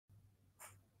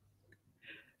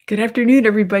Good afternoon,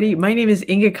 everybody. My name is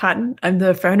Inga Cotton. I'm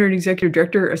the founder and executive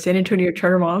director of San Antonio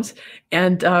Charter Moms,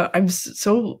 and I'm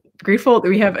so grateful that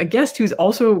we have a guest who's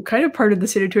also kind of part of the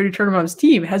San Antonio Charter Moms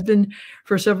team, has been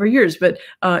for several years. But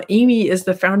Amy is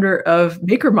the founder of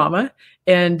Maker Mama,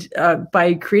 and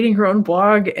by creating her own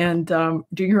blog and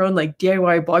doing her own like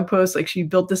DIY blog posts, like she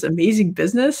built this amazing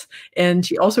business. And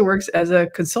she also works as a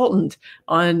consultant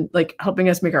on like helping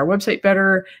us make our website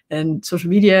better and social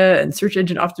media and search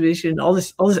engine optimization, all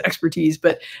this expertise.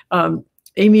 But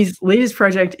Amy's latest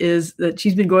project is that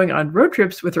she's been going on road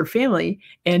trips with her family,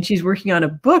 and she's working on a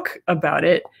book about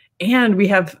it. And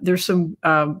there's some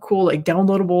cool like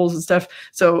downloadables and stuff.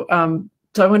 So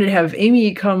I wanted to have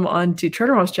Amy come on to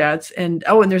Charter Moms Chats, and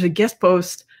there's a guest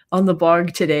post on the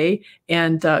blog today,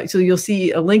 and so you'll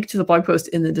see a link to the blog post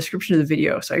in the description of the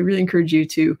video. So I really encourage you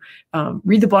to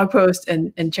read the blog post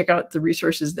and check out the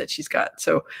resources that she's got.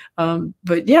 So,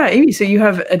 but yeah, Amy, so you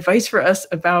have advice for us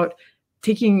about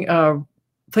taking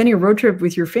planning a road trip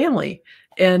with your family,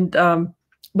 and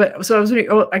but so I was wondering.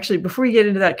 Oh, actually, before we get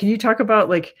into that, can you talk about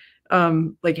like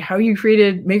how you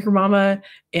created Maker Mama,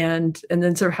 and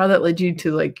then sort of how that led you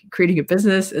to like creating a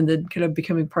business and then kind of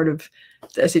becoming part of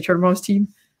the SA Charter Moms team?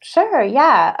 Sure,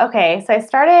 yeah. Okay, so I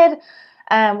started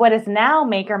what is now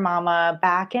Maker Mama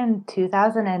back in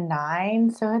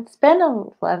 2009. So it's been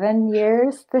 11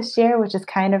 years this year, which is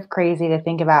kind of crazy to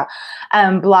think about.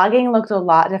 Blogging looked a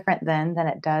lot different then than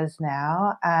it does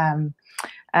now.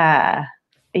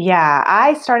 Yeah,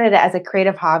 I started it as a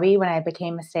creative hobby when I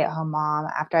became a stay-at-home mom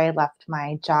after I left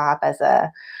my job as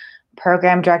a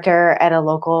program director at a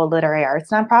local literary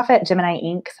arts nonprofit, Gemini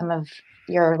Inc. Some of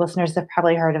your listeners have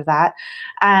probably heard of that.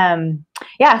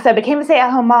 Yeah, so I became a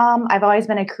stay-at-home mom. I've always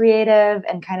been a creative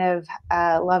and kind of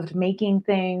loved making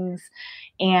things.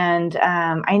 And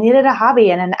I needed a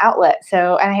hobby and an outlet.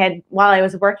 So, and while I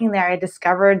was working there, I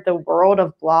discovered the world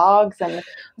of blogs, and I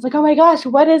was like, oh my gosh,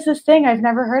 what is this thing I've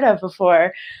never heard of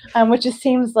before? Which just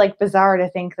seems like bizarre to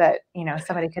think that,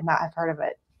 somebody could not have heard of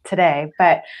it today.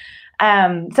 But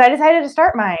so I decided to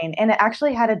start mine, and it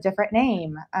actually had a different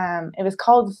name. It was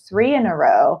called 3 in a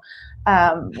Row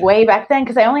way back then,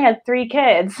 because I only had 3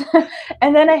 kids.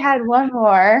 And then I had one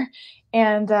more,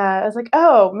 and I was like,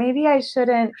 oh, maybe I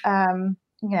shouldn't,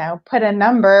 put a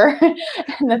number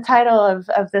in the title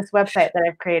of this website that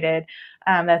I've created.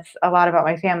 That's a lot about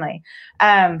my family.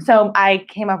 So I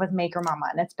came up with Maker Mama,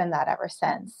 and it's been that ever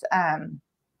since.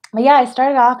 But yeah, I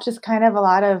started off just kind of a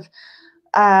lot of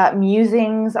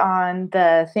musings on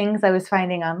the things I was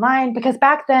finding online, because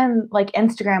back then, like,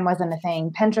 Instagram wasn't a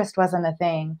thing, Pinterest wasn't a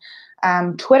thing,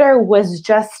 Twitter was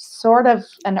just sort of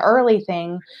an early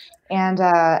thing, and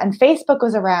Facebook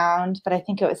was around, but I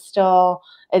think it was still,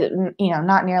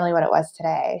 not nearly what it was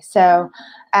today. So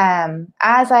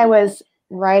as I was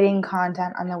writing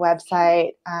content on the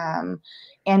website,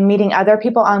 and meeting other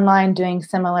people online doing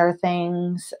similar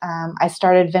things, I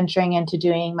started venturing into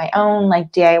doing my own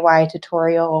like DIY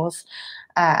tutorials.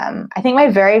 I think my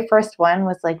very first one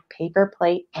was like paper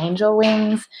plate angel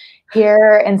wings.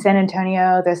 Here in San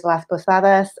Antonio, there's Las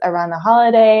Posadas around the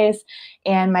holidays,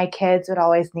 and my kids would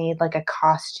always need like a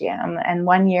costume. And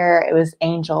one year it was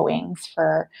angel wings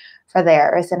for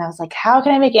theirs. And I was like, how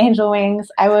can I make angel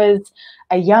wings? I was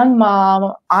a young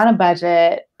mom on a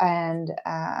budget, and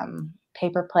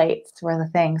paper plates were the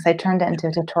things. I turned it into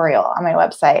a tutorial on my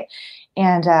website.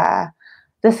 And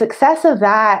the success of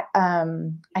that,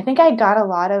 I think I got a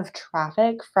lot of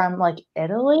traffic from like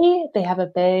Italy. They have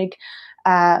a big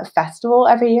festival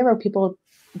every year where people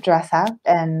dress up,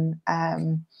 and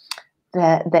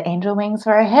the angel wings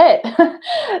were a hit.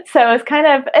 So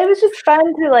it was just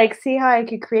fun to like see how I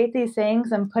could create these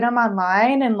things and put them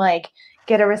online and like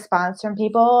get a response from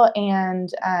people.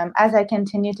 And as I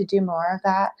continued to do more of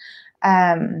that,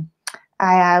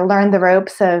 I learned the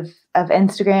ropes of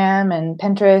Instagram and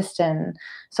Pinterest and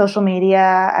social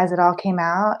media as it all came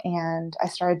out, and I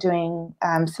started doing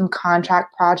some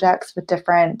contract projects with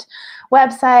different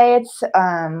websites,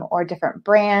 or different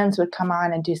brands would come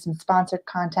on and do some sponsored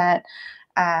content.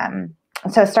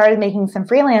 So I started making some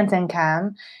freelance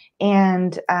income,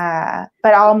 and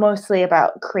but all mostly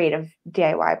about creative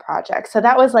DIY projects. So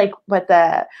that was like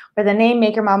where the name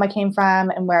Maker Mama came from,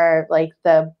 and where like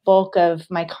the bulk of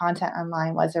my content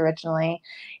online was originally.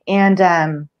 And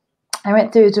I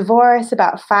went through a divorce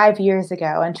about 5 years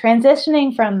ago, and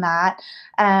transitioning from that,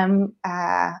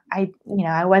 I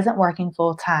wasn't working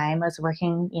full time. I was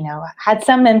working, had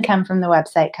some income from the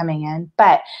website coming in,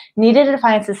 but needed to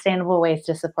find sustainable ways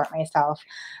to support myself,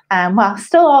 while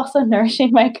still also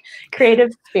nourishing my creative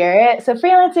spirit. So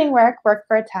freelancing worked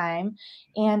for a time,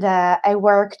 and I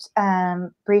worked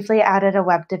briefly, added a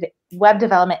web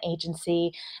development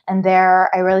agency. And there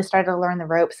I really started to learn the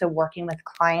ropes of working with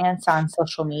clients on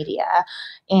social media.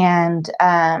 And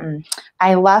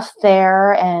I left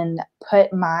there and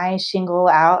put my shingle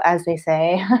out, as they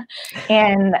say.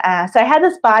 And so I had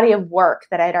this body of work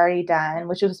that I'd already done,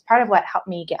 which was part of what helped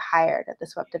me get hired at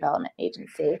this web development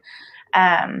agency.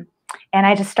 And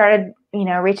I just started,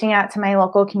 reaching out to my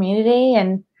local community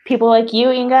and people like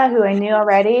you, Inga, who I knew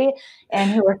already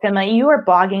and who were familiar. You were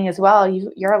blogging as well.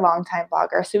 You're a longtime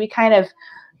blogger. So we kind of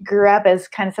grew up as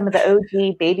kind of some of the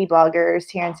OG baby bloggers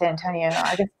here in San Antonio.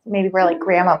 I guess maybe we're like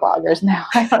grandma bloggers now.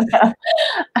 I don't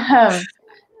know.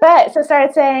 But so I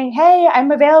started saying, hey,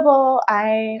 I'm available.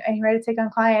 I'm ready to take on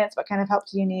clients. What kind of help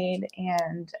do you need?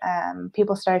 And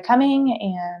people started coming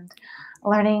and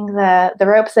learning the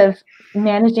ropes of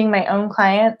managing my own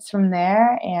clients from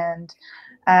there. And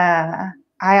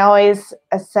I always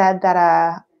said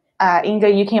that, Inga,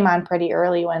 you came on pretty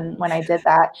early when I did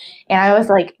that. And I was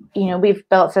like, we've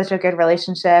built such a good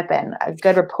relationship and a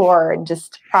good rapport and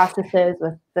just processes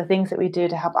with the things that we do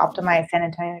to help optimize San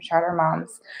Antonio charter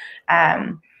moms.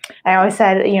 I always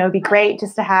said, it'd be great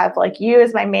just to have like you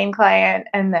as my main client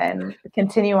and then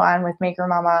continue on with Maker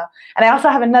Mama. And I also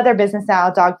have another business now,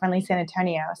 Dog Friendly San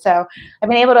Antonio. So I've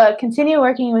been able to continue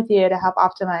working with you to help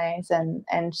optimize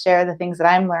and share the things that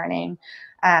I'm learning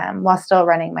while still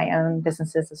running my own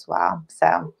businesses as well.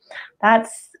 So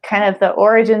that's kind of the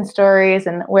origin stories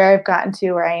and where I've gotten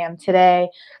to where I am today.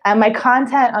 My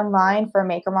content online for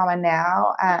Maker Mama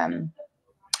now,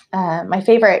 my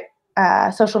favorite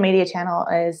social media channel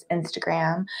is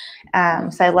Instagram.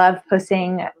 So I love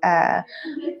posting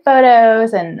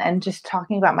photos and just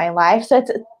talking about my life. So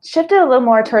it's shifted a little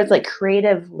more towards like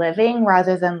creative living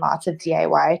rather than lots of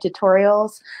DIY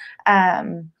tutorials.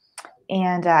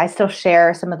 And I still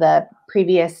share some of the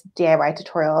previous DIY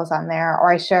tutorials on there,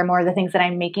 or I share more of the things that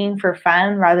I'm making for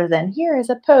fun rather than here is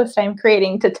a post I'm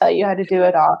creating to tell you how to do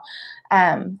it all.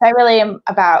 So I really am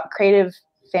about creative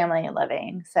family and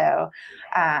living. So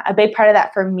a big part of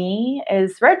that for me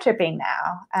is road tripping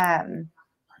now.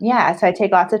 So I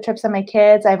take lots of trips with my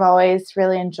kids. I've always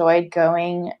really enjoyed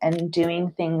going and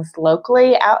doing things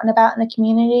locally out and about in the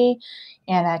community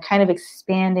and kind of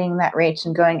expanding that reach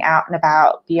and going out and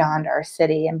about beyond our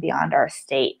city and beyond our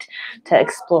state to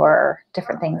explore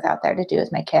different things out there to do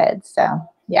with my kids. So,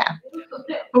 yeah.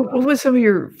 What was some of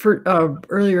your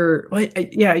earlier?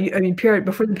 Period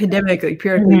before the pandemic, like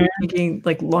periodically Mm-hmm. taking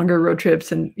like longer road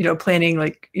trips and planning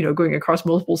like going across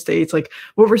multiple states. Like,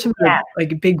 what were some of the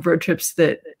like big road trips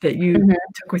that you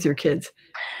took with your kids?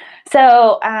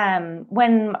 So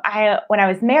when I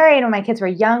was married, when my kids were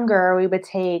younger, we would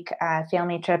take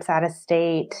family trips out of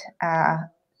state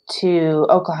to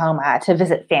Oklahoma to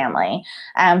visit family.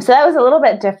 So that was a little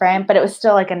bit different, but it was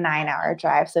still like a 9-hour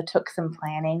drive. So it took some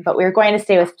planning, but we were going to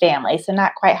stay with family. So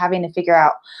not quite having to figure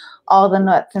out all the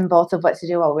nuts and bolts of what to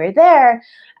do while we were there.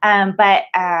 But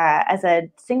as a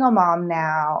single mom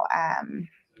now,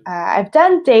 I've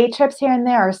done day trips here and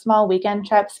there or small weekend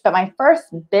trips, but my first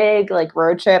big like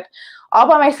road trip all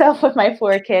by myself with my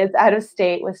 4 kids out of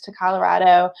state was to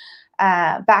Colorado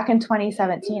back in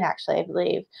 2017, actually, I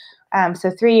believe.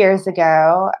 So 3 years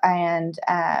ago. And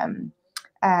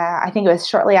I think it was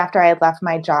shortly after I had left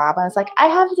my job. I was like, I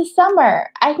have the summer.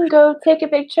 I can go take a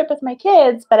big trip with my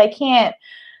kids, but I can't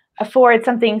afford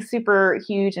something super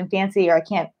huge and fancy, or I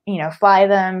can't, fly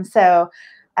them. So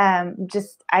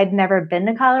I'd never been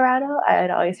to Colorado. I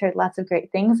had always heard lots of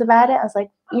great things about it. I was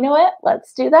like, you know what,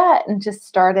 let's do that. And just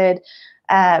started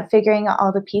figuring out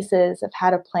all the pieces of how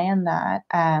to plan that.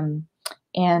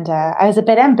 And I was a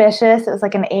bit ambitious. It was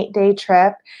like an 8-day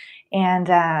trip. And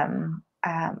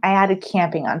I added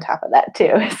camping on top of that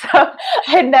too. So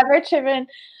I had never driven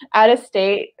out of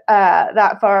state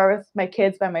that far with my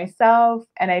kids by myself.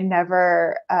 And I'd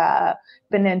never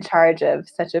been in charge of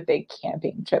such a big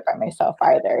camping trip by myself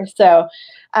either. So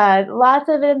lots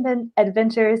of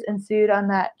adventures ensued on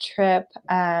that trip,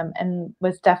 and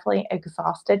was definitely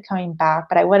exhausted coming back,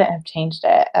 but I wouldn't have changed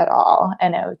it at all.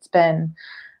 And it's been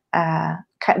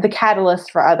the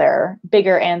catalyst for other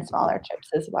bigger and smaller trips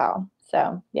as well.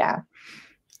 So, yeah.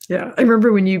 Yeah, I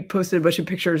remember when you posted a bunch of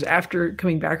pictures after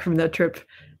coming back from that trip,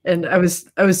 and I was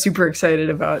super excited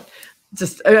about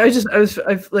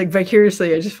I like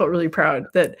vicariously, I just felt really proud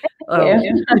that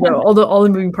all the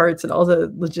moving parts and all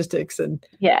the logistics and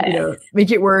make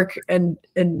it work and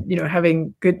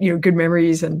having good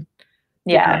memories and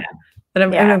and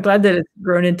I'm glad that it's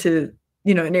grown into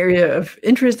an area of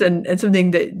interest and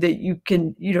something that you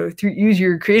can use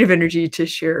your creative energy to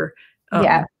share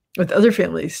with other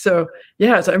families. So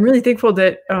so I'm really thankful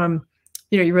that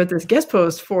you wrote this guest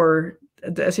post for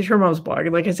the SA Turn Moms blog.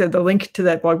 And like I said, the link to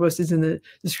that blog post is in the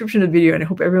description of the video. And I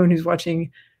hope everyone who's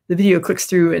watching the video clicks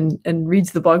through and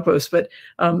reads the blog post. But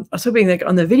I was hoping like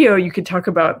on the video, you could talk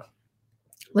about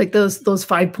like those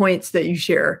 5 points that you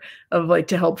share of like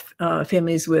to help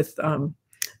families with,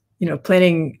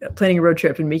 planning a road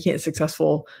trip and making it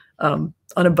successful on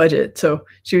a budget. So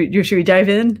should we dive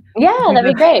in? Yeah,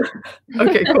 that'd be great.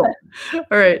 Okay, cool.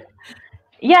 All right.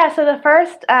 Yeah, so the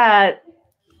first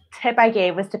tip I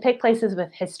gave was to pick places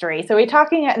with history. So we're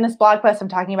talking in this blog post, I'm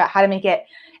talking about how to make it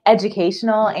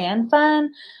educational and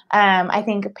fun. I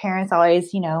think parents always,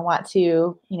 want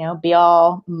to, be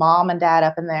all mom and dad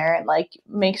up in there and like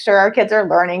make sure our kids are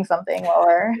learning something while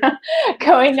we're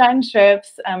going on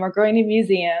trips or going to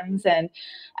museums. And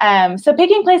so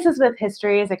picking places with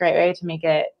history is a great way to make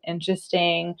it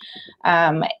interesting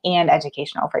and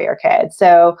educational for your kids.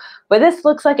 So what this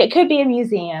looks like, it could be a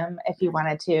museum if you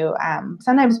wanted to.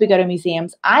 Sometimes we go to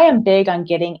museums. I am big on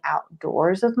getting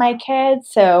outdoors with my kids.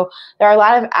 So there are a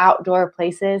lot of outdoor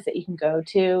places that you can go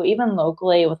to, even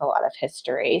locally, with a lot of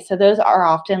history. So those are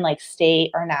often like state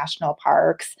or national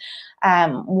parks.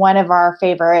 One of our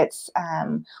favorites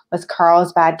was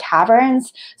Carlsbad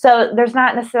Caverns. So there's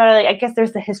not necessarily, I guess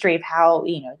there's the history of how,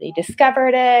 they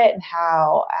discovered it and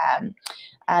how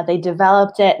they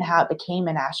developed it and how it became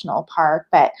a national park.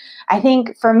 But I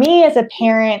think for me as a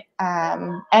parent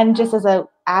and just as an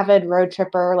avid road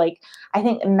tripper, like I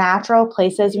think natural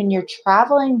places when you're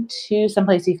traveling to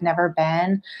someplace you've never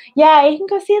been, yeah, you can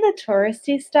go see the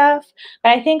touristy stuff. But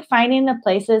I think finding the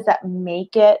places that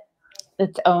make it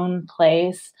its own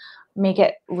place make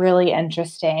it really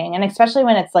interesting. And especially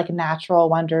when it's like natural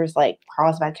wonders like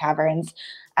Carlsbad Caverns,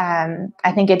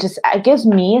 I think it gives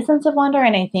me a sense of wonder,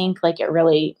 and I think like it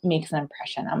really makes an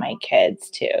impression on my kids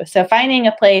too. So finding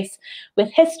a place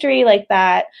with history like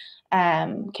that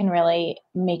can really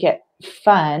make it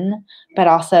fun, but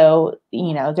also,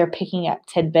 they're picking up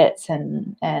tidbits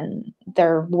and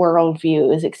their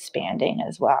worldview is expanding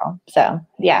as well. So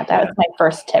yeah, that was my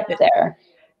first tip there.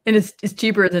 And it's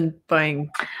cheaper than buying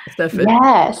stuff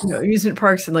at amusement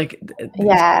parks, and like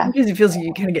sometimes it feels like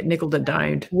you kind of get nickeled and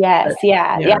dimed. Yes,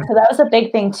 yeah. So that was a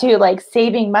big thing too, like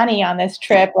saving money on this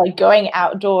trip, like going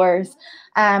outdoors.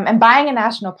 And buying a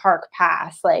national park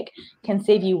pass like can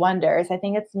save you wonders. I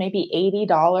think it's maybe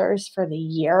 $80 for the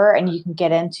year, and you can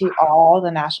get into all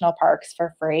the national parks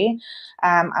for free.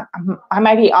 I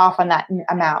might be off on that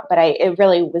amount, but it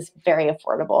really was very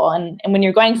affordable. And when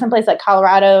you're going someplace like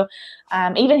Colorado,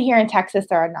 even here in Texas,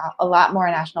 there are not a lot more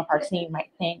national parks than you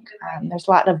might think. There's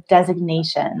a lot of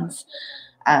designations.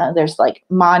 There's like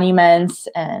monuments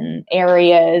and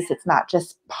areas. It's not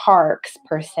just parks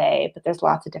per se, but there's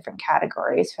lots of different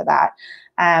categories for that.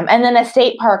 And then a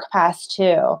state park pass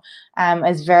too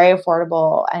is very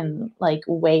affordable and like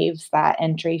waives that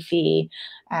entry fee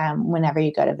whenever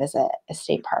you go to visit a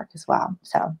state park as well.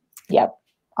 So, yep,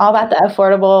 all about the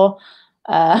affordable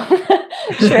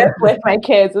trip with my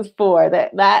kids is 4.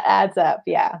 That adds up.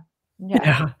 Yeah.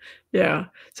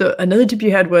 So another tip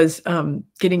you had was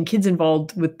getting kids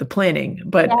involved with the planning,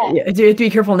 but you have to be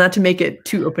careful not to make it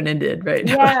too open-ended, right?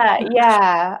 Of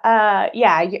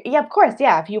course.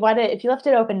 Yeah. If you left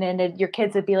it open-ended, your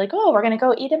kids would be like, oh, we're going to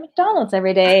go eat at McDonald's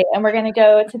every day, and we're going to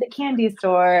go to the candy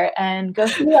store and go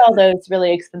see all those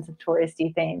really expensive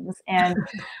touristy things. And,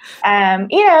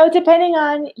 depending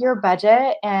on your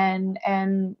budget and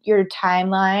your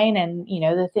timeline and,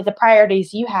 the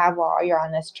priorities you have while you're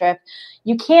on this trip,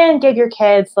 you can give your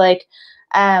kids like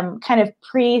kind of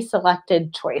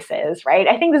pre-selected choices, right?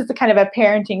 I think this is kind of a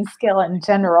parenting skill in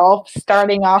general,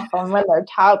 starting off from when they're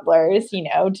toddlers.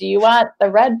 Do you want the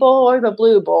red bowl or the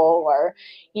blue bowl? Or,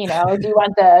 do you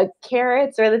want the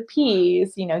carrots or the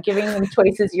peas? Giving them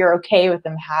choices you're okay with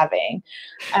them having.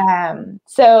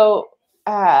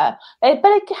 But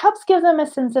it helps give them a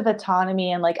sense of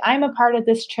autonomy and like, I'm a part of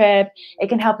this trip. It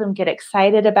can help them get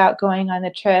excited about going on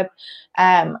the trip.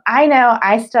 I know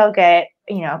I still get,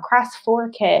 across 4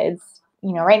 kids,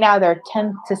 right now they're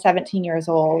 10 to 17 years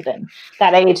old, and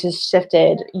that age has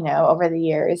shifted, over the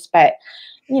years. But,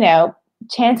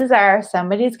 chances are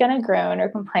somebody's going to groan or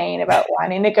complain about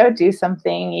wanting to go do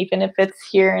something, even if it's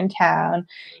here in town.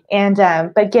 And,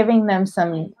 but giving them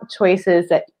some choices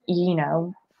that,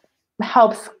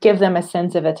 helps give them a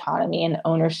sense of autonomy and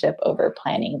ownership over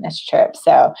planning this trip.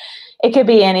 So it could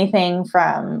be anything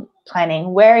from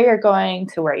planning where you're going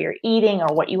to where you're eating,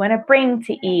 or what you want to bring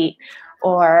to eat,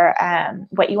 or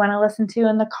what you want to listen to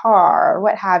in the car, or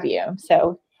what have you.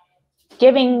 So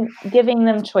giving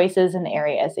them choices in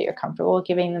areas that you're comfortable,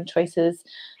 giving them choices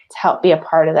to help be a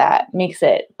part of that makes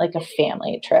it like a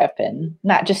family trip and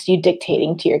not just you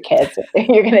dictating to your kids what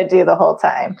you're going to do the whole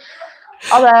time.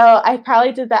 Although I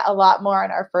probably did that a lot more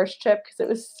on our first trip because it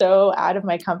was so out of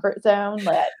my comfort zone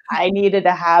that I needed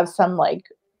to have some like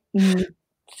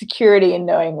security in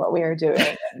knowing what we were doing.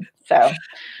 And so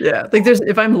Yeah, like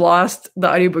if I'm lost, the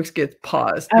audiobooks get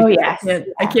paused oh because yes,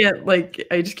 I can't like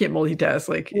I just can't multitask.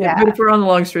 Like, yeah, but if we're on a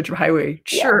long stretch of highway,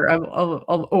 yeah. sure,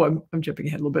 I'm jumping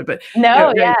ahead a little bit, but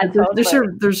No, yeah, yeah,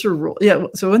 totally. there's a rule. Yeah,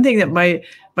 so one thing that my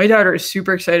daughter is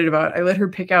super excited about, I let her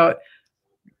pick out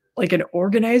like an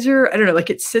organizer. I don't know, like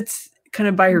it sits kind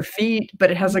of by her feet,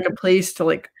 but it has like a place to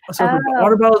like so her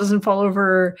water Oh, bottle doesn't fall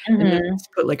over, and then mhm.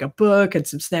 put like a book and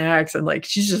some snacks, and like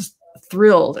she's just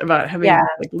thrilled about Yeah. having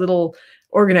like little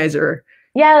organizer.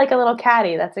 Yeah, like a little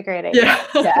caddy. That's a great idea. Yeah.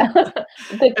 Yeah.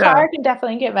 The Yeah. car can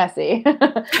definitely get messy.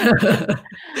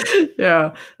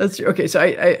 Yeah, that's true. Okay, so I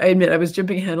admit I was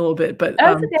jumping ahead a little bit, but,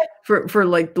 Oh, it's okay. for,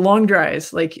 like, long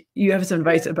drives, like, you have some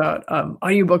advice about,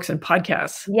 audiobooks and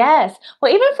podcasts. Yes.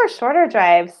 Well, even for shorter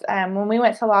drives, when we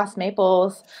went to Lost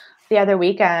Maples the other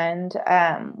weekend,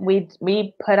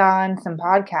 we put on some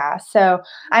podcasts. So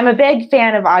I'm a big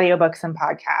fan of audiobooks and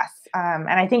podcasts. And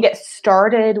I think it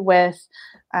started with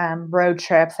road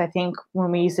trips. I think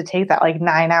when we used to take that like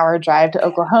 9-hour drive to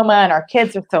Oklahoma and our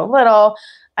kids were so little,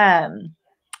 um,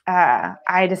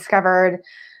 I discovered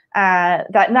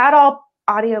that not all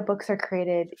audiobooks are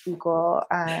created equal.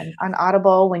 On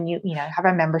Audible, when you have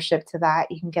a membership to that,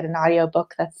 you can get an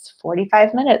audiobook that's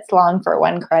 45 minutes long for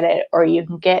 1 credit, or you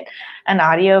can get an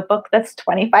audiobook that's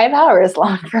 25 hours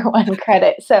long for 1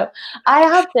 credit. So I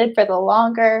opted for the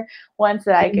longer ones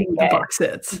that I could Ooh, the get. box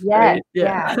sets, Yes, right?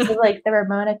 Yeah. yeah. So like the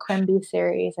Ramona Quimby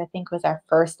series, I think was our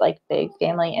first like big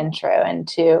family intro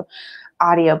into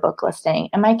audiobook listening,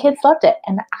 and my kids loved it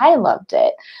and I loved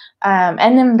it.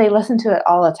 And then they listen to it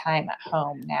all the time at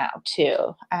home now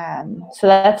too. So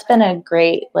that's been a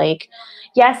great, like,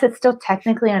 yes, it's still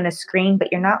technically on a screen,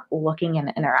 but you're not looking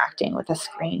and interacting with a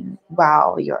screen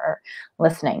while you're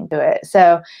listening to it.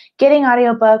 So getting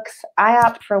audiobooks, I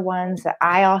opt for ones that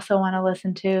I also want to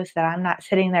listen to so that I'm not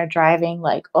sitting there driving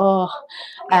like, oh,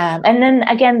 and then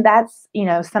again, that's,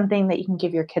 something that you can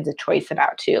give your kids a choice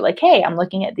about too. Like, hey, I'm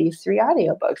looking at these 3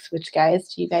 audiobooks. Which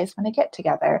guys do you guys want to get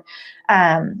together?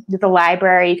 With the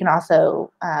library, you can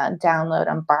also download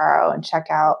and borrow and check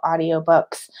out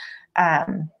audiobooks.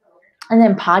 And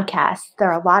then podcasts.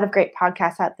 There are a lot of great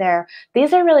podcasts out there.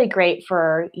 These are really great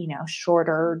for,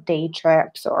 shorter day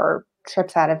trips or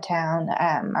trips out of town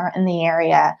or in the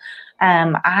area.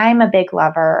 I'm a big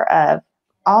lover of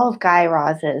all of Guy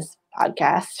Raz's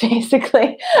podcasts,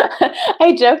 basically.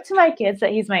 I joke to my kids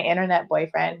that he's my internet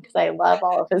boyfriend because I love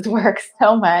all of his work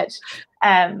so much.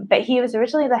 But he was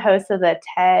originally the host of the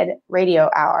TED Radio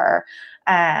Hour,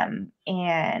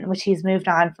 and which he's moved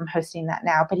on from hosting that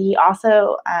now. But he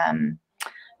also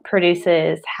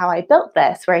produces How I Built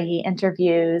This, where he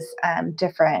interviews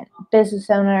different business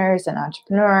owners and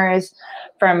entrepreneurs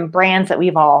from brands that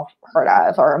we've all heard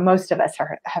of, or most of us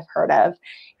have heard of.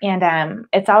 And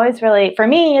it's always really, for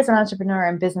me as an entrepreneur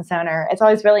and business owner, it's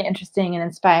always really interesting and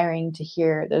inspiring to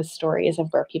hear those stories of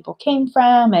where people came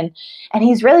from. And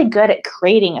he's really good at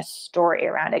creating a story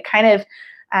around it. Kind of,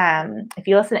 if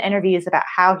you listen to interviews about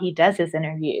how he does his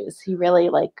interviews, he really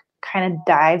kind of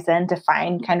dives in to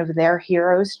find kind of their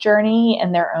hero's journey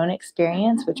and their own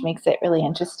experience, which makes it really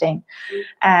interesting.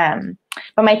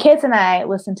 But my kids and I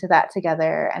listen to that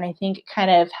together, and I think it kind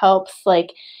of helps,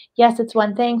 like, yes, it's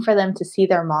one thing for them to see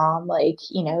their mom, like,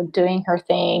 doing her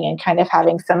thing and kind of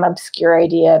having some obscure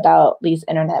idea about these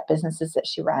internet businesses that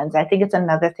she runs. I think it's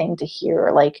another thing to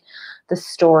hear, like, the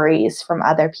stories from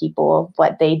other people of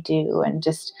what they do, and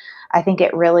just, I think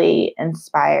it really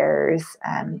inspires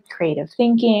creative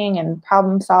thinking and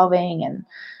problem solving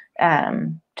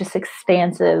and just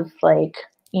expansive, like,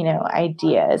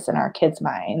 ideas in our kids'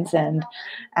 minds. And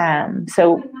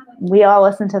so we all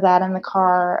listen to that in the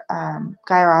car.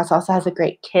 Guy Raz also has a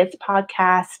great kids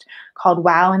podcast called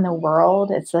Wow in the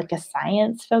World. It's like a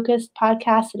science focused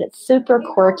podcast, and it's super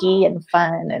quirky and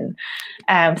fun.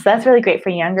 And so that's really great for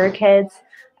younger kids.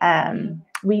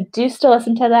 We do still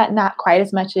listen to that, not quite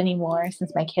as much anymore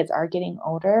since my kids are getting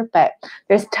older, but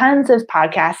there's tons of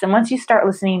podcasts. And once you start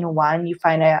listening to one, you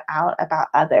find out about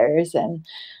others. And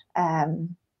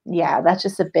yeah, that's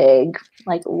just a big,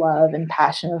 like, love and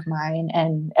passion of mine.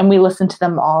 And we listen to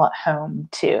them all at home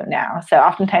too now. So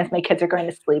oftentimes my kids are going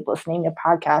to sleep listening to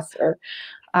podcasts or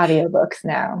audiobooks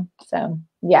now. So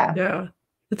yeah. Yeah.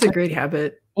 That's a great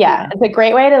habit. Yeah, it's a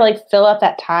great way to, like, fill up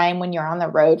that time when you're on the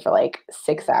road for, like,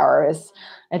 6 hours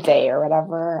a day or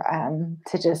whatever,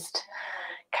 to just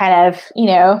kind of,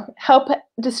 help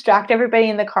distract everybody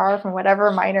in the car from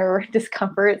whatever minor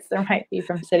discomforts there might be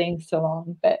from sitting so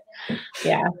long. But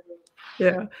yeah.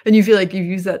 Yeah, and you feel like you've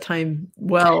used that time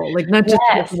well, like, not just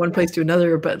to get Yes. from one place to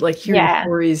another, but, like, hearing Yeah.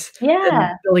 stories and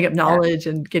Yeah. building up Yeah. knowledge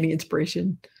and getting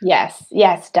inspiration. Yes.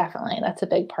 Yes, definitely. That's a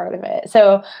big part of it.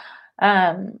 So,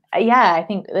 yeah, I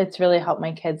think it's really helped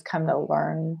my kids come to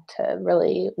learn to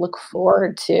really look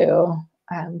forward to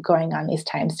going on these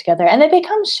times together. And they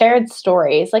become shared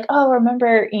stories like, oh,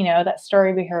 remember, that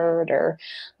story we heard or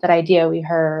that idea we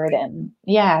heard. And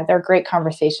yeah, they're great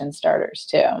conversation starters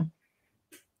too.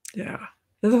 Yeah.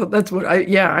 That's what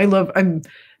I love.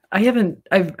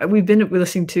 We've been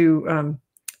listening to,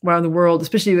 Wow in the World,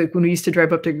 especially, like, when we used to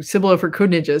drive up to Cibolo for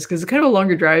Code Ninjas, 'cause it's kind of a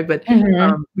longer drive, but,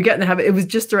 Hmm. we got in the habit it was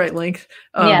just the right length,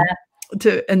 Yeah.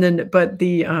 to and then but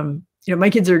my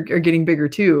kids are getting bigger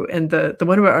too, and the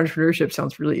one about entrepreneurship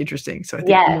sounds really interesting, so I think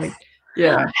we Yes. might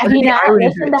yeah, Have and I you think not I would enjoy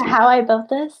listened it to too. How I Built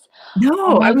This? Oh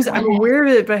No, my I'm goodness. aware of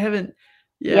it, but I haven't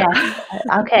yeah. Yes.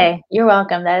 Okay, you're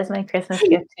welcome. That is my Christmas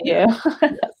gift to Yeah, you.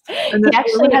 yes, and He then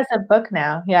actually has a book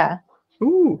now. Yeah.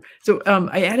 ooh, so,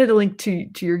 I added a link to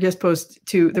your guest post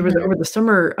to there was Mhm. over the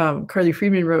summer, Carly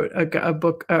Freeman wrote a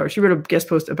book, she wrote a guest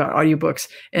post about audiobooks,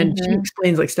 and she Mhm.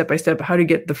 explains, like, step by step how to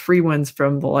get the free ones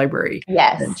from the library, and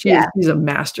Yes, yeah. she's a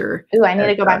master Ooh, I need at,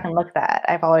 to go back and look that.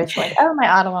 I've always like, "Oh, my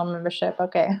Audible membership,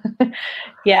 okay."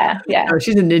 Yeah, yeah.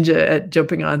 she's a ninja at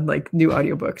jumping on, like, new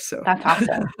audiobooks, so That's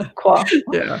awesome. Cool.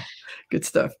 yeah, good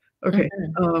stuff. Okay,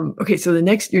 Mhm. okay, so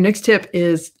your next tip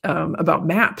is, about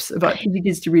maps, about teaching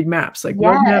kids to read maps, like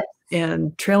road Yes, maps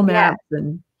and trail yes. maps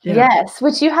and yeah. Yes,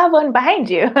 which you have one behind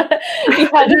you. You I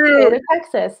have the do. state of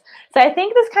Texas. So I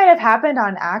think this kind of happened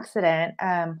on accident.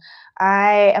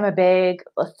 I am a big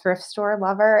thrift store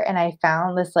lover, and I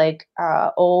found this like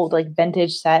old like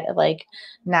vintage set of like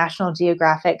National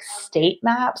Geographic state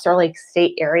maps or like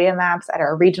state area maps that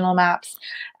are regional maps.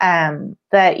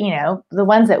 That the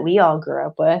ones that we all grew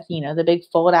up with, the big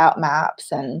fold out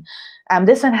maps, and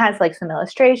this one has like some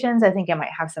illustrations. I think it might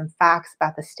have some facts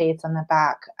about the states on the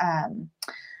back.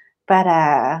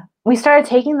 But we started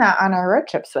taking that on our road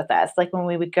trips with us. Like when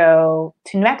we would go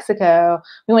to New Mexico,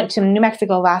 we went to New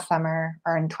Mexico last summer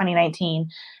or in 2019.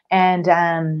 And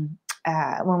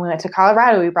when we went to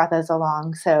Colorado, we brought those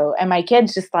along. So, and my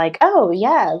kids just like, oh,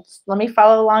 yeah, let me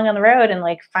follow along on the road and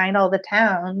like find all the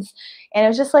towns. And it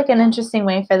was just like an interesting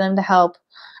way for them to help.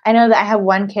 I know that I have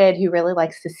one kid who really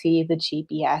likes to see the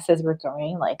GPS as we're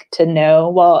going, like to know,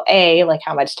 well, A, like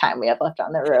how much time we have left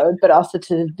on the road, but also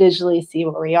to visually see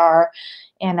where we are.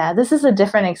 And this is a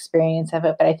different experience of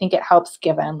it, but I think it helps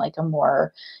give them like a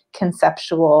more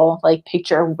conceptual like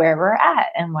picture of where we're at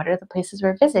and what are the places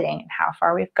we're visiting and how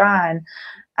far we've gone.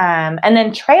 And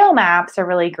then trail maps are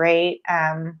really great.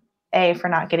 A, for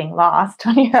not getting lost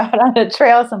when you're out on a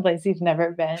trail someplace you've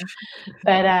never been.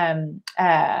 But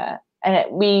and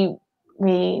we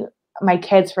my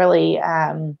kids really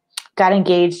got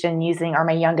engaged in using, or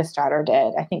my youngest daughter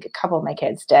did. I think a couple of my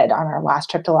kids did on our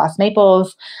last trip to Lost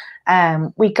Maples.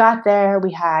 We got there,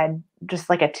 we had just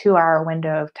like a 2-hour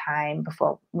window of time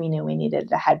before we knew we needed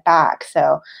to head back.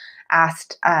 So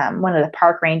asked one of the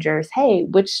park rangers, hey,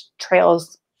 which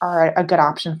trails are a good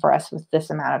option for us with this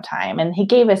amount of time? And he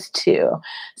gave us two.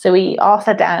 So we all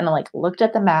sat down and like looked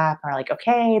at the map and we're like,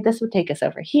 okay, this would take us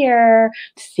over here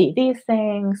to see these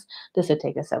things. This would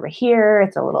take us over here.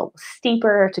 It's a little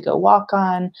steeper to go walk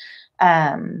on.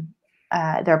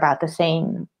 They're about the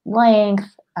same length.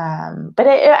 But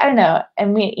I don't know.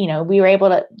 And we were able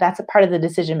to, that's a part of the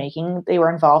decision making. They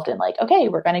were involved in like, okay,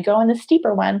 we're going to go in the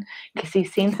steeper one because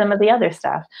he's seen some of the other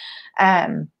stuff.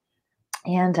 And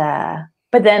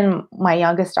but then my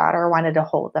youngest daughter wanted to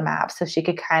hold the map so she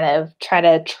could kind of try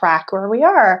to track where we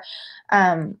are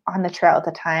on the trail at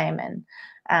the time.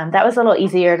 And that was a little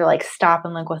easier to like stop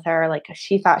and look with her. Like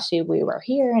she thought we were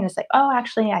here, and it's like, oh,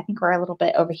 actually, I think we're a little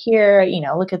bit over here.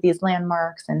 Look at these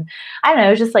landmarks, and I don't know.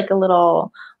 It was just like a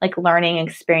little like learning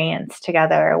experience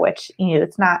together, which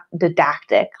it's not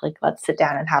didactic. Like let's sit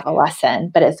down and have a lesson,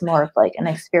 but it's more of like an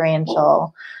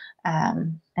experiential.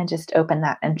 And just open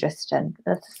that interest. And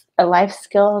that's a life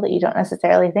skill that you don't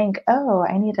necessarily think, oh,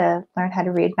 I need to learn how to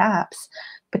read maps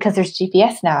because there's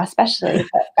GPS now, especially.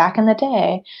 But back in the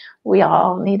day, we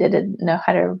all needed to know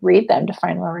how to read them to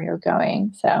find where we were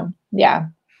going. So yeah,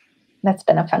 that's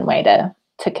been a fun way to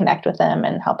connect with them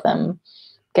and help them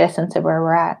get a sense of where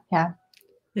we're at. Yeah.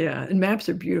 Yeah, and maps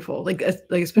are beautiful, like,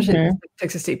 especially Mhm.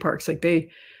 Texas state parks, like,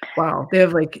 wow, they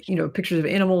have, like, pictures of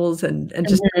animals and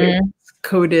just the way Mhm. it's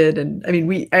coded, and, I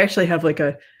mean, I actually have, like,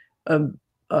 um,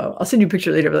 I'll send you a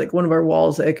picture later, but, like, one of our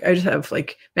walls, like, I just have,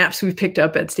 like, maps we've picked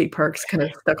up at state parks kinda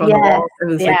stuck on the Yes. wall,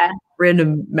 and it's, like, Yeah.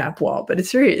 random map wall, but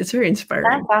it's very inspiring.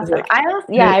 That's awesome. Like,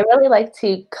 I really like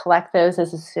to collect those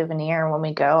as a souvenir when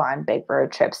we go on big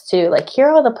road trips too. Like, here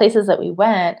are all the places that we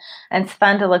went, and it's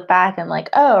fun to look back and like,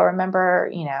 oh,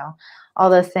 remember, all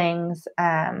those things.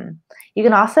 You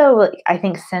can also, like, I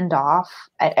think, send off,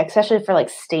 especially for like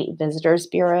state visitors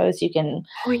bureaus. You can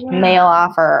oh yeah, mail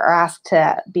off or ask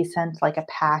to be sent like a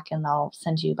pack, and they'll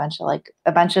send you a bunch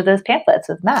of those pamphlets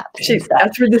with maps and actually, stuff.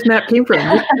 that's where this map came from.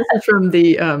 This is from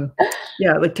the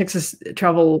like Texas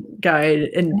Travel Guide,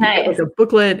 and you get like Nice. a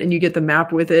booklet, and you get the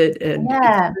map with it, and it's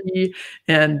Yeah. free.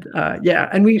 And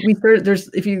and we started. There's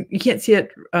if you can't see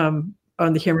it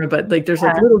on the camera, but like there's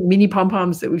like Yeah. little mini pom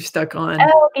poms that we've stuck on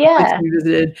Oh, places yeah. we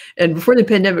visited. And before the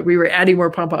pandemic, we were adding more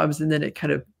pom poms, and then it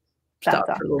kind of That's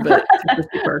stopped for a little awesome. bit for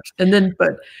state parks. And then,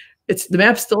 but it's the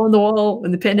map's still on the wall. When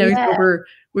the pandemic's Yeah. over,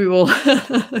 we will go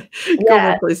more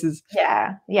Yeah. places.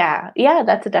 Yeah,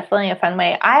 that's definitely a fun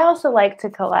way. I also like to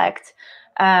collect,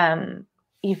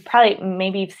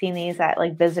 you've seen these at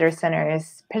like visitor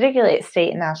centers, particularly at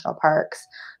state and national parks.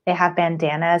 They have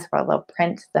bandanas where they'll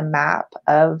print the map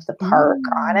of the park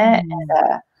on it. Ooh,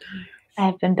 And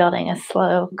I've been building a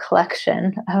slow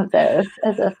collection of those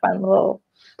as a fun little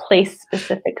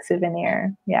place-specific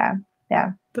souvenir. Yeah,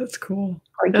 yeah. that's cool.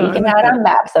 We're Oh, I geeking like out that. on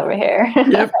maps over here.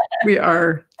 Yep, we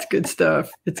are. It's good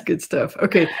stuff. It's good stuff.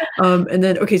 Okay. And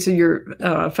then, okay, so your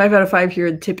 5 out of 5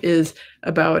 here. The tip is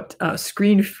about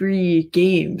screen-free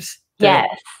games that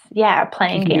Yes. Yeah, you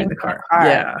playing can do in games the in the car. car.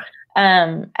 Yeah.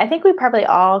 I think we probably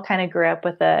all kind of grew up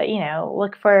with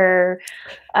look for,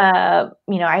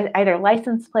 either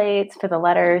license plates for the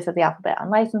letters of the alphabet on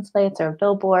license plates or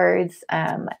billboards,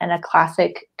 and a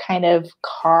classic kind of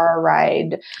car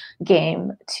ride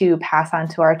game to pass on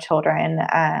to our children.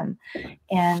 And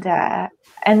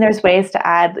there's ways to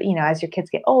add, as your kids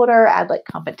get older, add like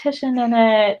competition in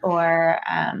it. Or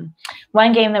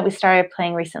one game that we started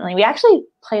playing recently, we actually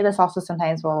play this also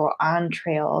sometimes where we're on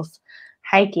trails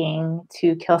hiking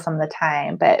to kill some of the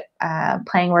time, but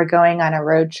playing we're going on a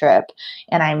road trip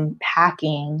and I'm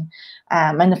packing,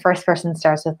 and the first person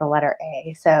starts with the letter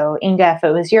A. So Inga, if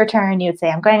it was your turn, you'd say,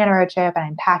 I'm going on a road trip and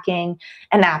I'm packing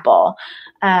an apple.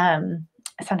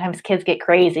 Sometimes kids get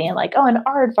crazy and like, oh, an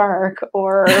aardvark,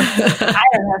 or I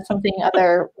don't know, something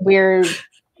other weird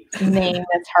name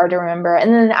that's hard to remember.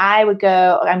 And then I would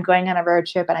go, I'm going on a road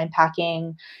trip and I'm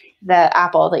packing the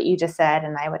apple that you just said,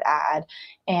 and I would add,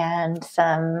 and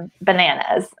some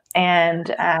bananas. And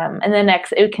then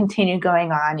next it would continue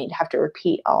going on. You'd have to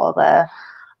repeat all the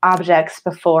objects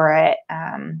before it,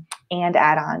 and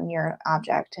add on your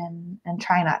object, and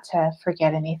try not to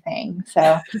forget anything.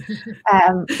 So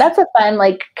that's a fun,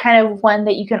 like, kind of one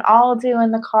that you can all do in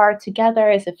the car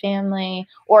together as a family,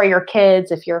 or your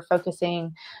kids if you're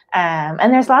focusing.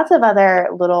 And there's lots of other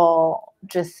little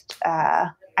just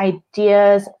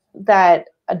ideas that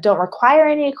don't require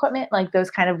any equipment, like those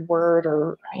kind of word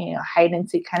or hide and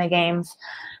seek kind of games.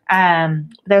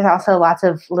 There's also lots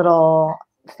of little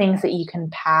things that you can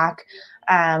pack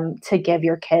to give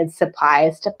your kids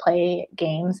supplies to play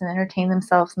games and entertain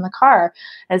themselves in the car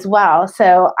as well.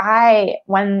 So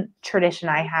one tradition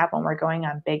I have when we're going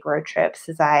on big road trips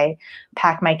is I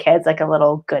pack my kids like a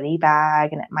little goodie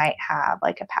bag, and it might have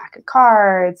like a pack of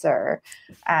cards or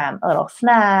a little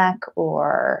snack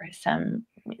or some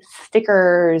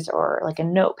stickers or like a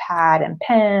notepad and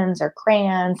pens or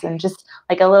crayons, and just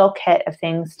like a little kit of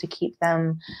things to keep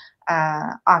them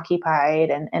occupied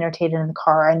and entertained in the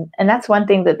car. And that's one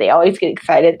thing that they always get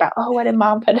excited about. Oh, what did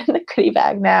mom put in the goodie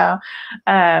bag now?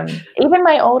 Even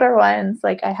my older ones,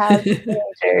 like I have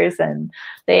teenagers, and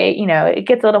they, it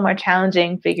gets a little more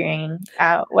challenging figuring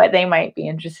out what they might be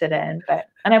interested in.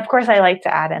 And of course I like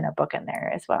to add in a book in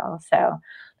there as well. So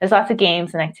there's lots of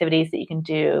games and activities that you can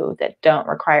do that don't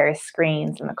require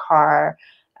screens in the car.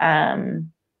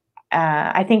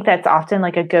 I think that's often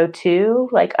like a go-to,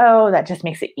 like, oh, that just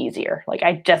makes it easier. Like,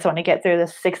 I just want to get through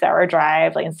this 6-hour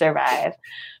drive, like, and survive.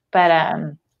 But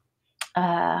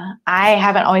I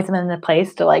haven't always been in the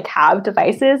place to like have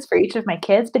devices for each of my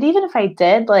kids. But even if I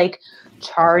did, like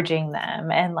charging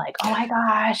them and like, oh my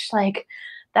gosh, like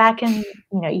that can,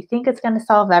 you think it's going to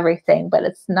solve everything, but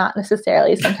it's not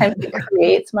necessarily. Sometimes it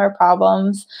creates more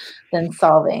problems than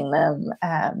solving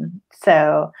them.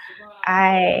 So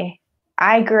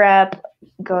I grew up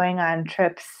going on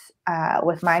trips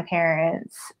with my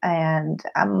parents, and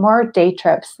more day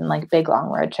trips than like big long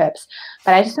road trips.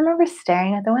 But I just remember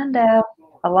staring at the window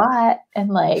a lot and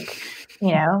like,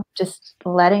 just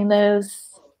letting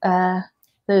those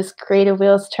creative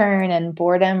wheels turn. And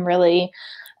boredom really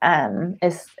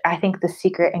is, I think, the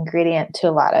secret ingredient to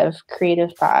a lot of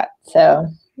creative thought. So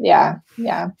yeah.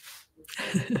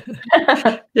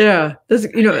 Yeah, there's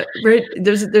right,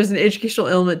 there's an educational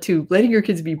element to letting your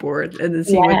kids be bored and then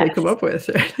seeing what they come Yes. up with.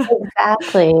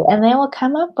 Exactly, and they will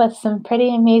come up with some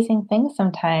pretty amazing things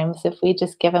sometimes if we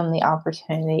just give them the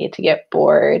opportunity to get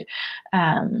bored.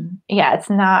 Yeah, it's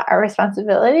not our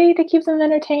responsibility to keep them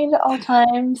entertained at all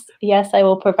times. Yes, I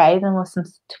will provide them with some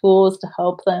tools to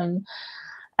help them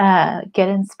get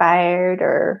inspired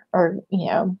or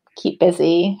keep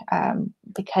busy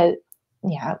because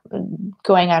yeah,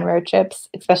 going on road trips,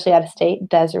 especially out of state,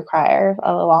 does require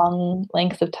a long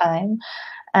lengths of time.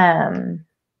 Um,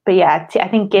 but yeah, I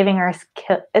think giving our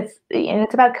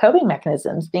it's about coping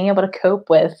mechanisms, being able to cope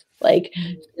with like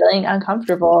Mhm. feeling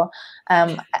uncomfortable.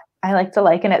 I like to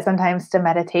liken it sometimes to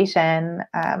meditation.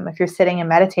 If you're sitting and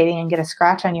meditating and get a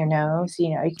scratch on your nose,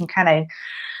 you can kind of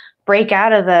break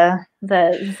out of the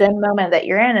zen moment that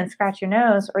you're in and scratch your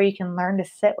nose, or you can learn to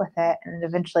sit with it and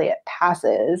eventually it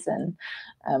passes. And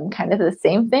kind of the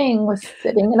same thing with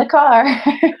sitting in a car.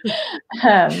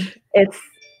 It's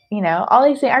all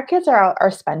these things. Our kids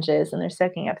are sponges and they're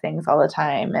soaking up things all the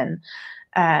time. And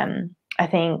I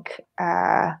think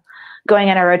going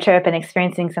on a road trip and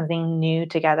experiencing something new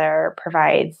together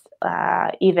provides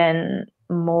even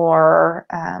more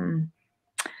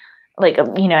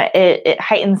it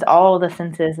heightens all the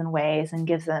senses and ways and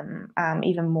gives them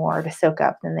even more to soak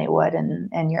up than they would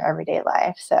in your everyday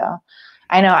life. So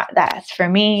I know that's for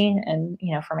me and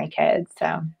for my kids.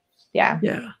 So yeah.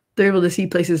 Yeah, they're able to see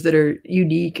places that are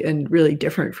unique and really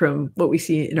different from what we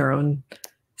see in our own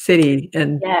city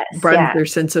and Yes. broadens Yeah. their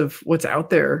sense of what's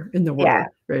out there in the Yeah. world,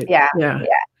 right? Yeah. Yeah. Yeah.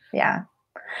 Yeah.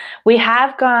 We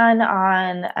have gone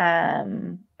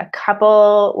on a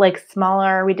couple like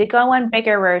smaller. We did go on one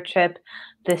bigger road trip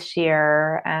this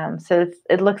year, so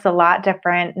it looks a lot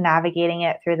different navigating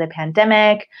it through the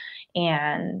pandemic,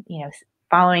 and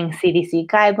following CDC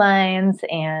guidelines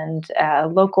and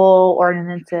local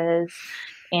ordinances,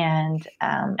 and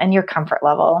your comfort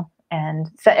level.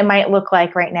 And so it might look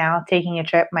like right now taking a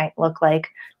trip might look like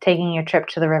taking a trip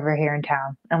to the river here in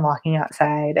town and walking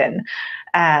outside. And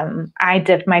I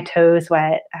dipped my toes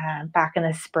wet back in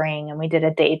the spring, and we did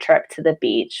a day trip to the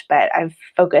beach. But I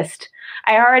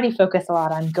already focus a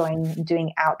lot on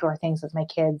doing outdoor things with my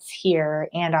kids here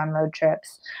and on road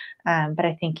trips. But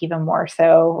I think even more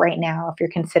so right now, if you're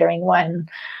considering one,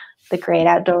 the great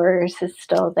outdoors is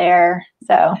still there.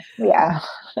 So yeah.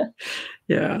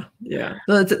 Yeah, yeah.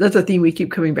 That's a theme we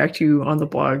keep coming back to on the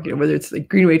blog, whether it's like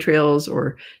greenway trails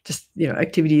or just,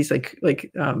 activities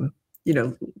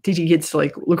teaching kids to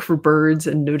like look for birds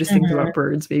and notice things Mhm. about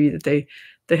birds maybe that they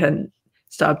hadn't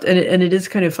stopped. And it is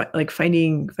kind of like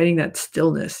finding that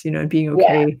stillness, and being Yeah.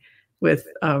 okay with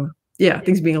yeah,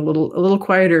 things being a little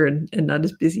quieter and not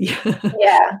as busy.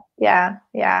 Yeah. Yeah.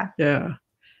 Yeah. Yeah.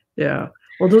 Yeah.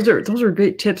 Well, those are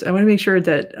great tips. I want to make sure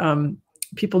that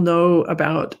people know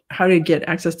about how to get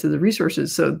access to the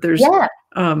resources. So there's Yeah.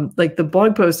 like the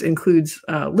blog post includes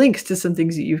links to some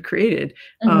things that you've created.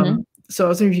 Mhm. So I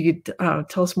was wondering if you could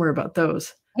tell us more about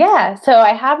those. Yeah, so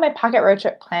I have my Pocket Road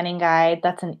Trip Planning Guide.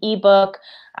 That's an ebook.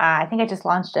 I think I just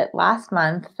launched it last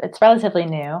month. It's relatively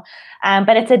new,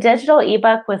 but it's a digital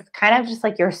ebook with kind of just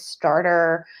like your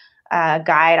starter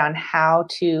guide on how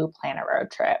to plan a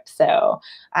road trip. So,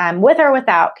 with or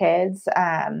without kids.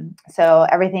 So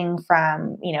everything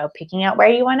from picking out where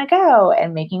you want to go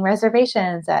and making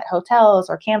reservations at hotels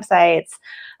or campsites,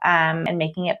 and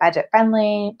making it budget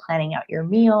friendly, planning out your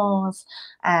meals,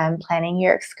 planning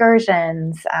your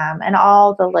excursions, and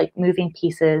all the like moving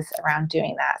pieces around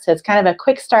doing that. So it's kind of a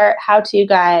quick start how-to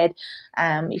guide.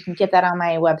 You can get that on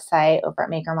my website over at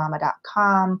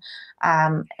makermama.com,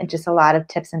 and just a lot of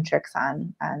tips and tricks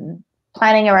on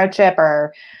planning a road trip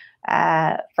or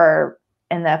for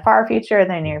in the far future or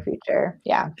the near future.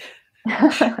 Yeah.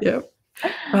 Yeah.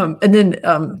 And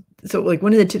then so like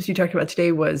one of the tips you talked about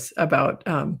today was about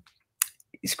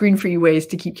screen-free ways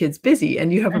to keep kids busy,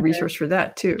 and you have a resource for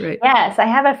that too, right? Yes, I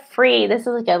have this is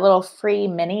like a little free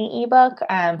mini ebook,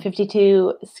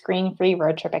 52 screen-free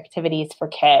road trip activities for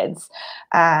kids.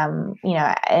 And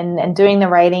doing the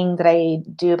writing that I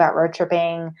do about road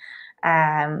tripping,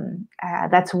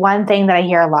 that's one thing that I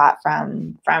hear a lot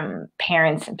from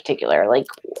parents in particular. Like,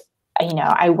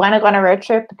 I want to go on a road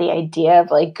trip, but the idea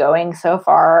of like going so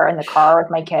far in the car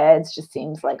with my kids just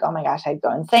seems like, oh my gosh, I'd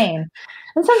go insane.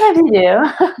 And sometimes you do,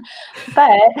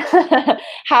 but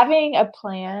having a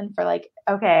plan for like,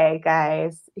 okay,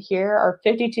 guys, here are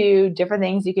 52 different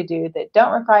things you could do that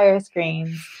don't require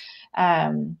screens,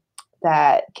 um,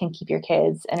 that can keep your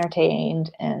kids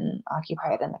entertained and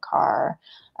occupied in the car,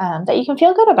 that you can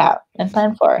feel good about and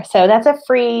plan for. So that's a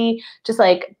free, just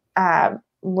like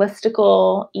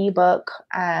listicle ebook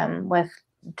with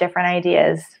different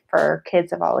ideas for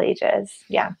kids of all ages.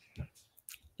 Yeah.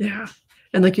 Yeah.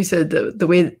 And like you said, the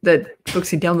way that folks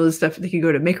can download stuff, they can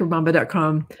go to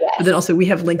makerbamba.com. Yes. But then also we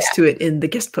have links to it in the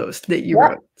guest post that you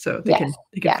wrote. So they can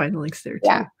find the links there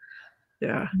too.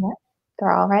 Yeah.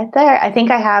 They're all right there. I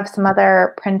think I have some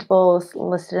other printables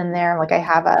listed in there. Like I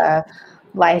have a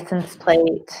license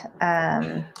plate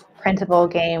printable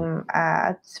game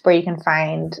where you can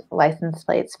find license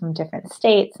plates from different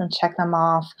states and check them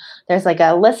off. There's like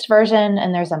a list version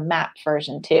and there's a map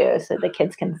version too, so the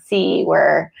kids can see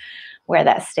where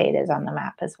that state is on the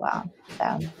map as well.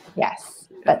 So yes,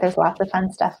 but there's lots of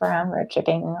fun stuff around road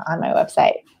tripping on my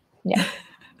website. Yeah.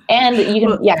 And you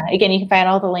can, again, you can find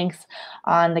all the links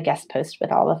on the guest post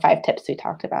with all the 5 tips we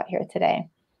talked about here today.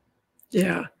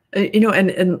 Yeah.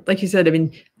 And like you said, I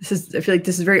mean, I feel like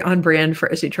this is very on brand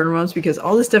for SA Turner Moms because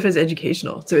all this stuff is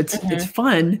educational. So it's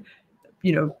fun,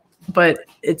 but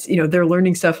it's, they're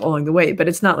learning stuff along the way, but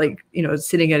it's not like,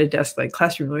 sitting at a desk, like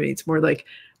classroom learning. It's more like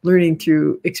learning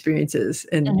through experiences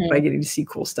and by getting to see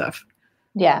cool stuff.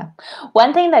 Yeah.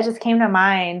 One thing that just came to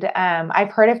mind,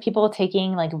 I've heard of people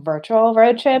taking like virtual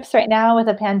road trips right now with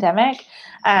a pandemic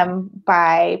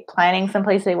by planning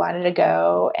someplace they wanted to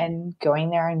go and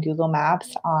going there on Google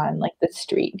Maps on like the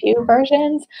Street View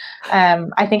versions.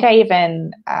 I think I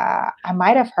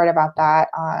might have heard about that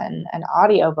on an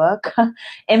audiobook.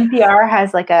 NPR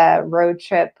has like a road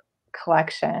trip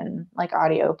collection, like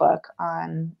audiobook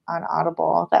on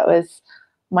Audible. That was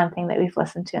one thing that we've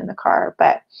listened to in the car.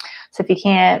 But so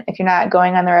if you're not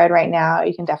going on the road right now,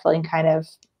 you can definitely kind of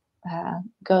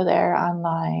go there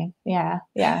online. Yeah.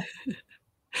 Yeah.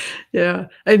 Yeah.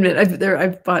 I admit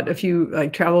I've bought a few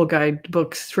like travel guide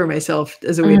books for myself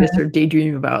as a way to sort of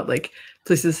daydream about like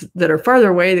places that are farther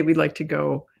away that we'd like to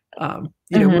go.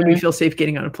 When we feel safe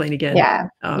getting on a plane again.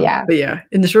 But yeah,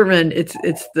 in the short run, it's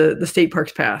the state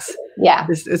parks pass. Yeah.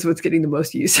 Is what's getting the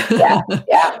most use. Yeah.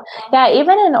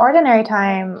 Even in ordinary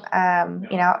time,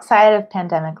 outside of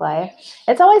pandemic life,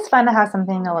 it's always fun to have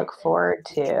something to look forward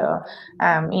to.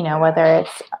 Whether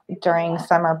it's during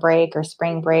summer break or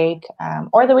spring break,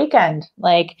 or the weekend.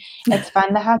 Like it's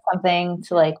fun to have something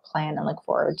to like plan and look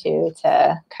forward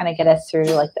to kind of get us through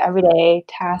like the everyday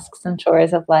tasks and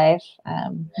chores of life.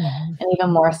 And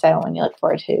even more so when you look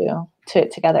forward to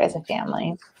it together as a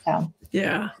family. So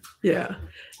yeah.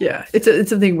 It's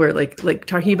something where like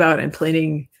talking about and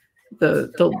planning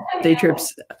the day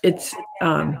trips. It's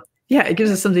it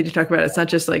gives us something to talk about. It's not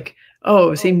just like,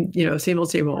 oh, same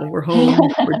old. We're home.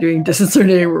 We're doing distance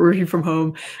learning. We're working from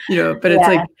home. But it's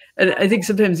like, and I think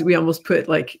sometimes we almost put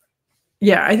like,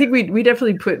 I think we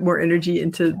definitely put more energy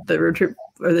into the road trip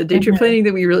or the day trip planning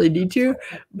than we really need to,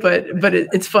 but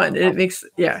it's fun. It makes,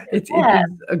 it gives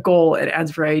a goal, it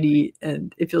adds variety,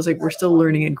 and it feels like we're still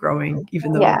learning and growing,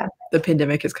 even though the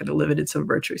pandemic has kind of limited some of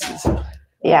our choices.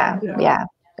 Yeah.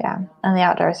 And the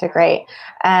outdoors are great.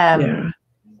 I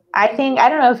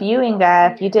don't know if you,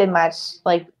 Inga, if you did much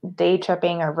like day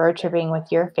tripping or road tripping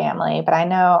with your family, but I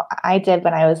know I did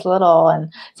when I was little,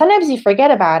 and sometimes you forget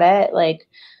about it, like,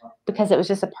 because it was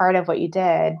just a part of what you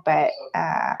did. But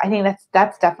I think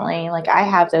that's definitely like, I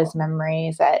have those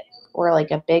memories that were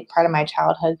like a big part of my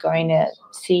childhood, going to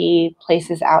see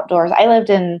places outdoors. I lived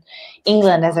in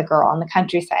England as a girl on the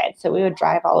countryside, so we would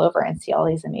drive all over and see all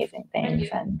these amazing things.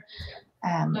 And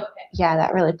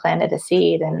that really planted a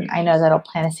seed, and I know that'll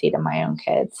plant a seed in my own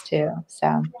kids too.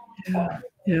 So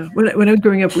yeah. When I was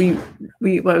growing up, I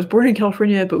was born in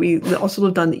California, but we also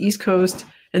lived on the East Coast,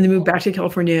 and then moved back to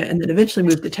California, and then eventually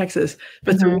moved to Texas.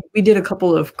 But so we did a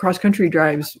couple of cross country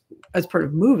drives as part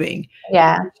of moving.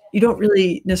 Yeah, you don't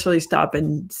really necessarily stop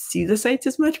and see the sights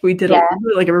as much. But we did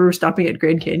like I remember stopping at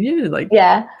Grand Canyon, and like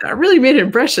that really made an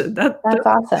impression. That's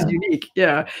awesome. Unique.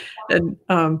 Yeah, and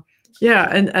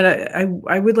and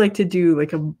I would like to do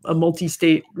like a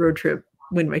multi-state road trip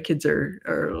when my kids are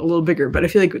a little bigger, but I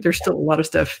feel like there's still a lot of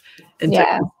stuff in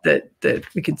Texas that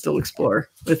we can still explore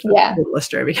with less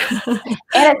driving. And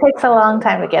it takes a long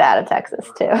time to get out of Texas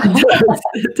too.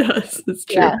 It does. It's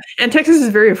true. Yeah. And Texas is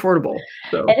very affordable.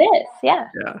 So. It is. Yeah.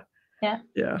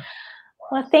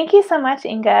 Well, thank you so much,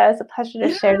 Inga. It was a pleasure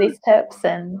to share these tips,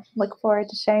 and look forward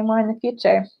to sharing more in the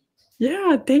future.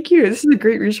 Yeah. Thank you. This is a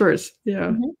great resource.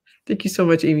 Yeah. Thank you so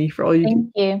much, Amy, for all you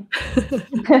do.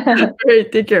 Thank you. All right.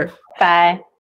 Take care. Bye.